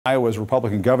Iowa's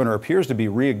Republican governor appears to be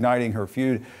reigniting her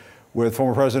feud with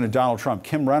former President Donald Trump.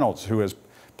 Kim Reynolds, who has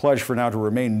pledged for now to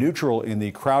remain neutral in the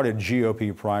crowded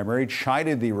GOP primary,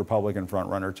 chided the Republican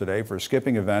frontrunner today for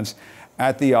skipping events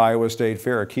at the Iowa State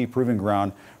Fair, a key proving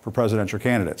ground for presidential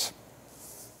candidates.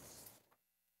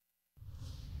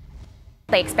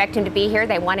 They expect him to be here.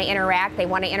 They want to interact. They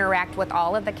want to interact with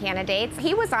all of the candidates.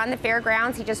 He was on the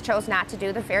fairgrounds. He just chose not to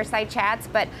do the Fairside chats.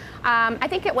 But I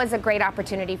think it was a great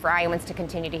opportunity for Iowans to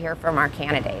continue to hear from our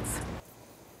candidates.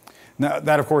 Now,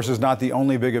 that, of course, is not the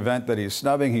only big event that he's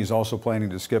snubbing. He's also planning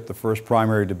to skip the first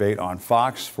primary debate on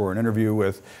Fox for an interview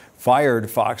with fired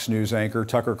Fox News anchor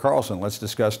Tucker Carlson. Let's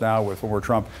discuss now with former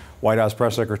Trump White House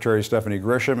Press Secretary Stephanie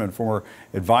Grisham and former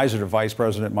advisor to Vice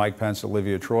President Mike Pence,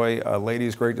 Olivia Troy.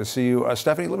 Ladies, great to see you.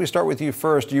 Stephanie, let me start with you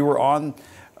first. You were on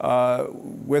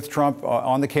with Trump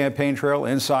on the campaign trail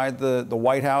inside the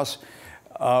White House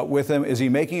with him. Is he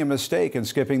making a mistake in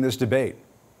skipping this debate?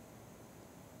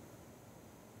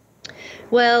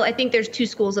 Well, I think there's two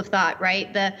schools of thought,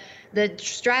 right? The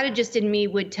strategist in me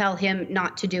would tell him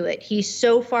not to do it. He's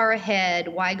so far ahead.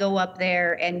 Why go up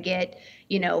there and get,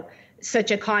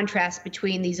 such a contrast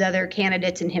between these other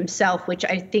candidates and himself, which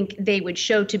I think they would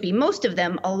show to be, most of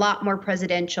them, a lot more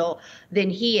presidential than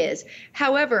he is.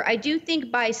 However, I do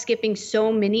think by skipping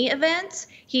so many events,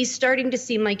 he's starting to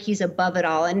seem like he's above it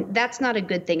all. And that's not a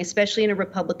good thing, especially in a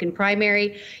Republican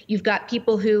primary. You've got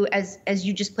people who, as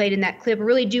you just played in that clip,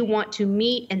 really do want to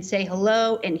meet and say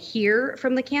hello and hear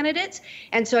from the candidates.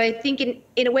 And so I think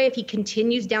in a way, if he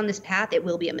continues down this path, it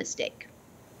will be a mistake.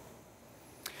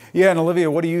 Yeah, and Olivia,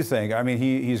 what do you think? I mean,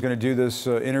 he's going to do this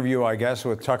interview, I guess,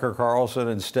 with Tucker Carlson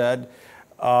instead.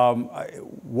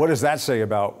 What does that say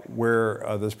about where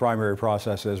this primary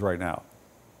process is right now?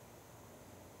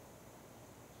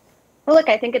 Well, look,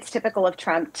 I think it's typical of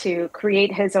Trump to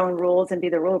create his own rules and be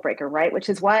the rule breaker, right? Which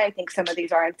is why I think some of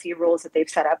these RNC rules that they've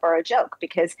set up are a joke,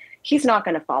 because he's not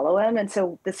going to follow them. And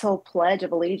so this whole pledge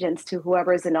of allegiance to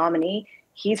whoever is the nominee,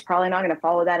 he's probably not going to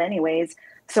follow that anyways.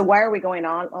 So why are we going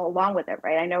on along with it,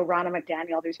 right? I know Ronna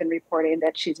McDaniel, there's been reporting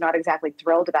that she's not exactly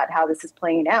thrilled about how this is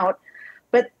playing out,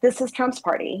 but this is Trump's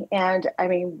party. And I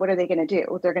mean, what are they going to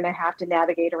do? They're going to have to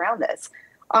navigate around this.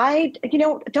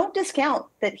 Don't discount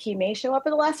that he may show up at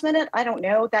the last minute. I don't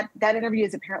know. That interview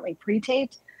is apparently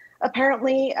pre-taped,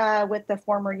 apparently with the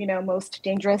former, most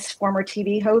dangerous former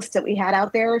TV host that we had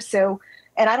out there. So,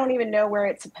 and I don't even know where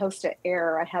it's supposed to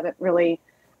air. I haven't really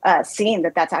seen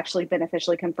that that's actually been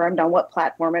officially confirmed on what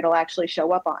platform it'll actually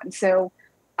show up on. So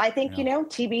I think,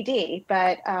 TBD,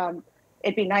 but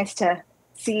it'd be nice to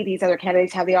see these other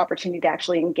candidates have the opportunity to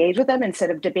actually engage with them instead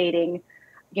of debating,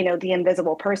 the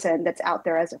invisible person that's out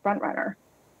there as a front runner.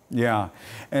 Yeah.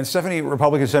 And Stephanie,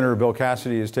 Republican Senator Bill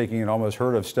Cassidy is taking an almost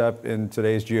heard of step in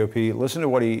today's GOP. Listen to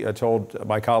what he told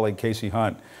my colleague Casey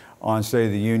Hunt on State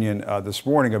of the Union this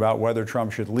morning about whether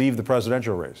Trump should leave the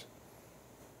presidential race.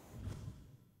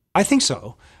 I think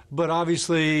so, but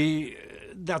obviously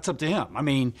that's up to him. I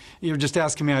mean, you're just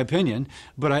asking my opinion,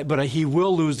 but he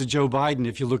will lose to Joe Biden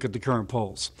if you look at the current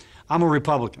polls. I'm a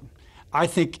Republican. I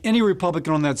think any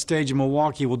Republican on that stage in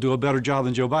Milwaukee will do a better job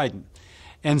than Joe Biden,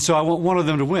 and so I want one of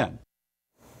them to win.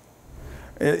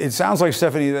 It sounds like,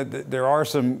 Stephanie, that there are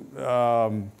some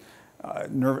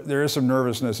there is some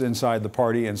nervousness inside the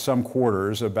party in some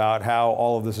quarters about how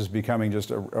all of this is becoming just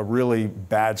a really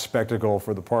bad spectacle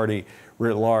for the party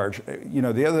writ large.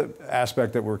 The other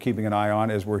aspect that we're keeping an eye on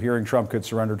is we're hearing Trump could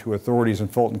surrender to authorities in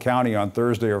Fulton County on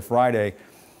Thursday or Friday.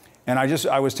 And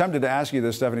I was tempted to ask you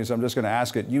this, Stephanie, so I'm just going to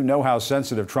ask it. You know how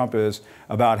sensitive Trump is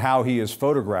about how he is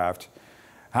photographed.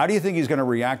 How do you think he's going to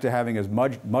react to having his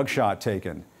mugshot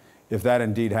taken if that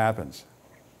indeed happens?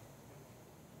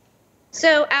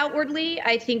 So outwardly,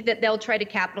 I think that they'll try to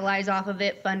capitalize off of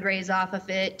it, fundraise off of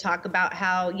it, talk about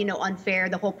how, unfair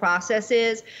the whole process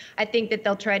is. I think that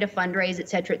they'll try to fundraise, et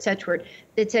cetera, et cetera,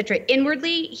 et cetera.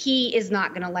 Inwardly, he is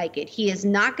not going to like it. He is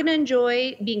not going to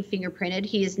enjoy being fingerprinted.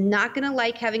 He is not going to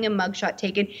like having a mugshot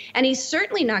taken. And he's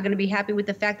certainly not going to be happy with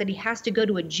the fact that he has to go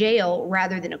to a jail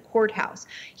rather than a courthouse.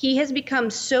 He has become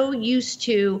so used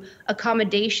to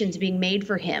accommodations being made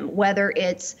for him, whether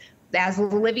it's, as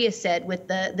Olivia said, with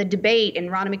the debate and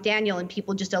Ronna McDaniel and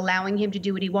people just allowing him to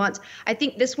do what he wants. I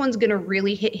think this one's going to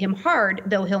really hit him hard,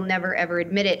 though he'll never, ever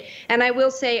admit it. And I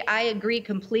will say I agree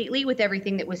completely with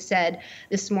everything that was said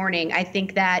this morning. I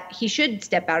think that he should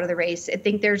step out of the race. I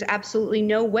think there's absolutely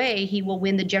no way he will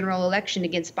win the general election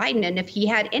against Biden. And if he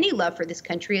had any love for this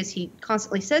country, as he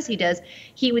constantly says he does,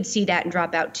 he would see that and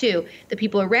drop out too. The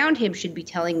people around him should be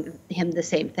telling him the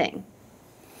same thing.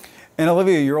 And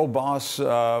Olivia, your old boss,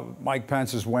 Mike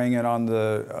Pence, is weighing in on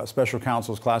the special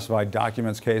counsel's classified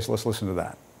documents case. Let's listen to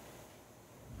that.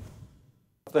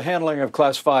 The handling of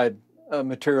classified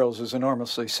materials is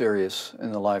enormously serious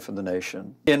in the life of the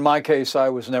nation. In my case, I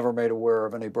was never made aware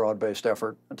of any broad-based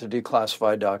effort to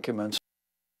declassify documents.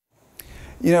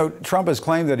 You know, Trump has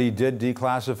claimed that he did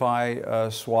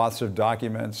declassify swaths of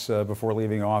documents before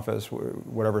leaving office,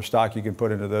 whatever stock you can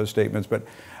put into those statements. But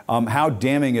how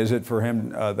damning is it for him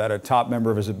that a top member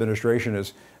of his administration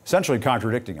is essentially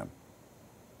contradicting him?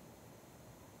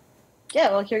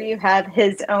 Yeah, well, here you have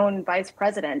his own vice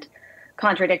president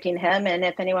contradicting him. And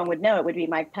if anyone would know, it would be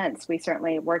Mike Pence. We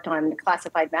certainly worked on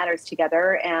classified matters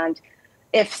together. And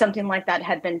if something like that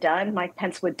had been done, Mike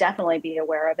Pence would definitely be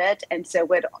aware of it. And so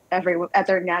would every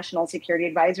other national security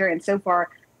advisor. And so far,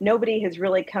 nobody has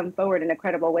really come forward in a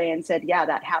credible way and said, yeah,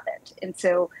 that happened. And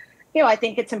so, you know, I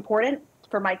think it's important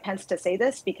for Mike Pence to say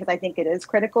this because I think it is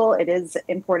critical. It is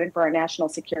important for our national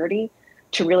security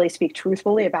to really speak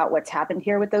truthfully about what's happened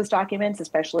here with those documents,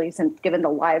 especially since given the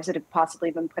lives that have possibly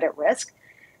been put at risk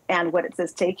and what is at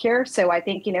stake here. So I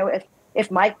think, you know, if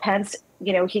Mike Pence,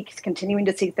 you know, he's continuing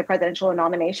to seek the presidential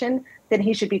nomination, then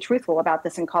he should be truthful about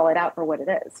this and call it out for what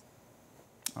it is.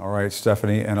 All right,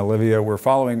 Stephanie and Olivia, we're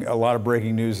following a lot of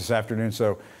breaking news this afternoon,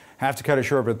 so have to cut it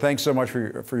short, but thanks so much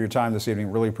for your time this evening.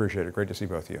 Really appreciate it. Great to see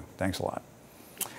both of you. Thanks a lot.